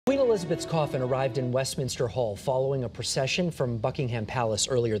Queen Elizabeth's coffin arrived in Westminster Hall following a procession from Buckingham Palace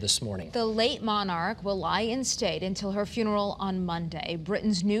earlier this morning. The late monarch will lie in state until her funeral on Monday.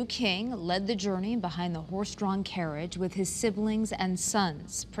 Britain's new king led the journey behind the horse-drawn carriage with his siblings and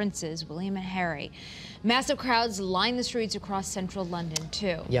sons, Princes William and Harry. Massive crowds line the streets across central London,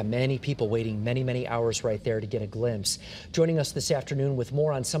 too. Yeah, many people waiting many hours right there to get a glimpse. Joining us this afternoon with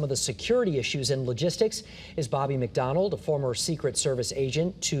more on some of the security issues and logistics is Bobby McDonald, a former Secret Service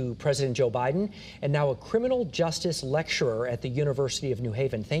agent to President Joe Biden and now a criminal justice lecturer at the University of New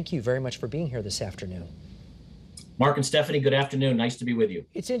Haven. Thank you very much for being here this afternoon. Mark and Stephanie, good afternoon. Nice to be with you.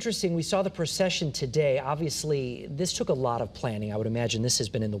 It's interesting. We saw the procession today. Obviously, this took a lot of planning. I would imagine this has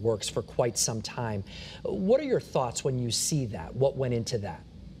been in the works for quite some time. What are your thoughts when you see that? What went into that?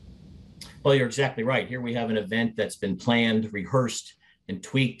 Well, you're exactly right. Here we have an event that's been planned, rehearsed, and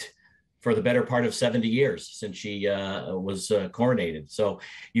tweaked for the better part of 70 years since she was coronated. So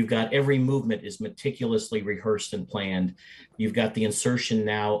you've got every movement is meticulously rehearsed and planned. You've got the insertion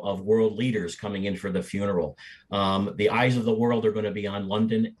now of world leaders coming in for the funeral. The eyes of the world are going to be on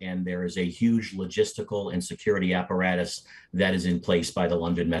London, and there is a huge logistical and security apparatus that is in place by the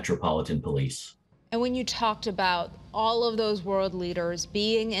London Metropolitan Police. And when you talked about all of those world leaders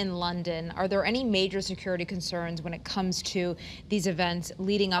being in London, are there any major security concerns when it comes to these events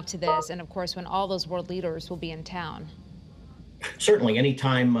leading up to this, and of course when all those world leaders will be in town? Certainly,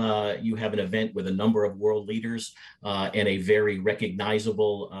 anytime you have an event with a number of world leaders and a very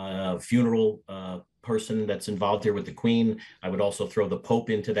recognizable funeral person that's involved here with the Queen. I would also throw the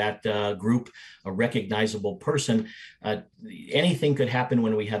Pope into that group, a recognizable person. Anything could happen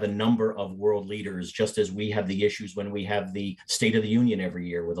when we have a number of world leaders, just as we have the issues when we have the State of the Union every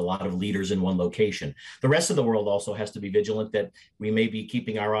year with a lot of leaders in one location. The rest of the world also has to be vigilant that we may be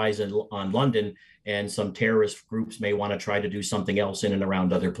keeping our eyes on London, and some terrorist groups may want to try to do something else in and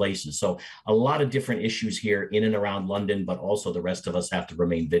around other places. So a lot of different issues here in and around London, but also the rest of us have to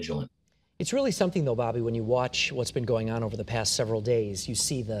remain vigilant. It's really something, though, Bobby, when you watch what's been going on over the past several days. You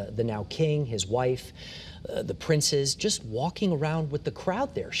see the now king, his wife, the princes, just walking around with the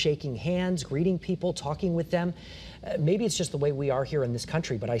crowd there, shaking hands, greeting people, talking with them. Maybe it's just the way we are here in this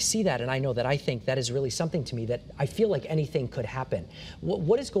country, but I see that, and I think that is really something to me that I feel like anything could happen.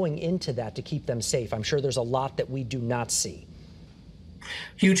 What is going into that to keep them safe? I'm sure there's a lot that we do not see.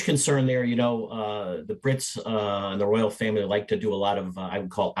 Huge concern there. You know, the Brits and the royal family like to do a lot of, I would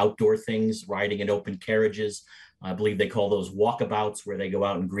call outdoor things, riding in open carriages. I believe they call those walkabouts, where they go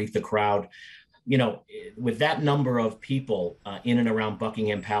out and greet the crowd. You know, with that number of people in and around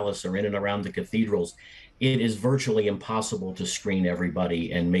Buckingham Palace or in and around the cathedrals, it is virtually impossible to screen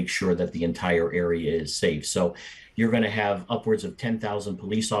everybody and make sure that the entire area is safe. So you're going to have upwards of 10,000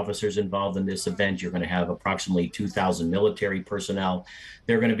 police officers involved in this event. You're going to have approximately 2,000 military personnel.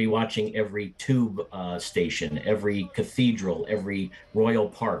 They're going to be watching every tube station, every cathedral, every royal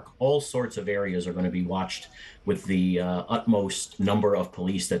park. All sorts of areas are going to be watched with the utmost number of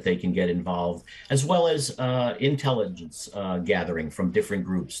police that they can get involved, as well as intelligence gathering from different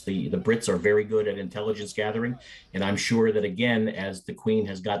groups. The Brits are very good at intelligence gathering, and I'm sure that, again, as the Queen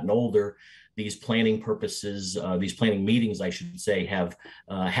has gotten older, these planning purposes, these planning meetings, I should say, have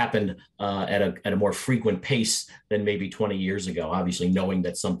happened at a more frequent pace than maybe 20 years ago, obviously knowing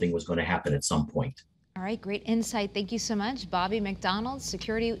that something was going to happen at some point. All right, great insight. Thank you so much. Bobby McDonald,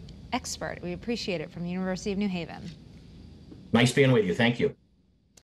 security expert. We appreciate it, from the University of New Haven. Nice being with you. Thank you.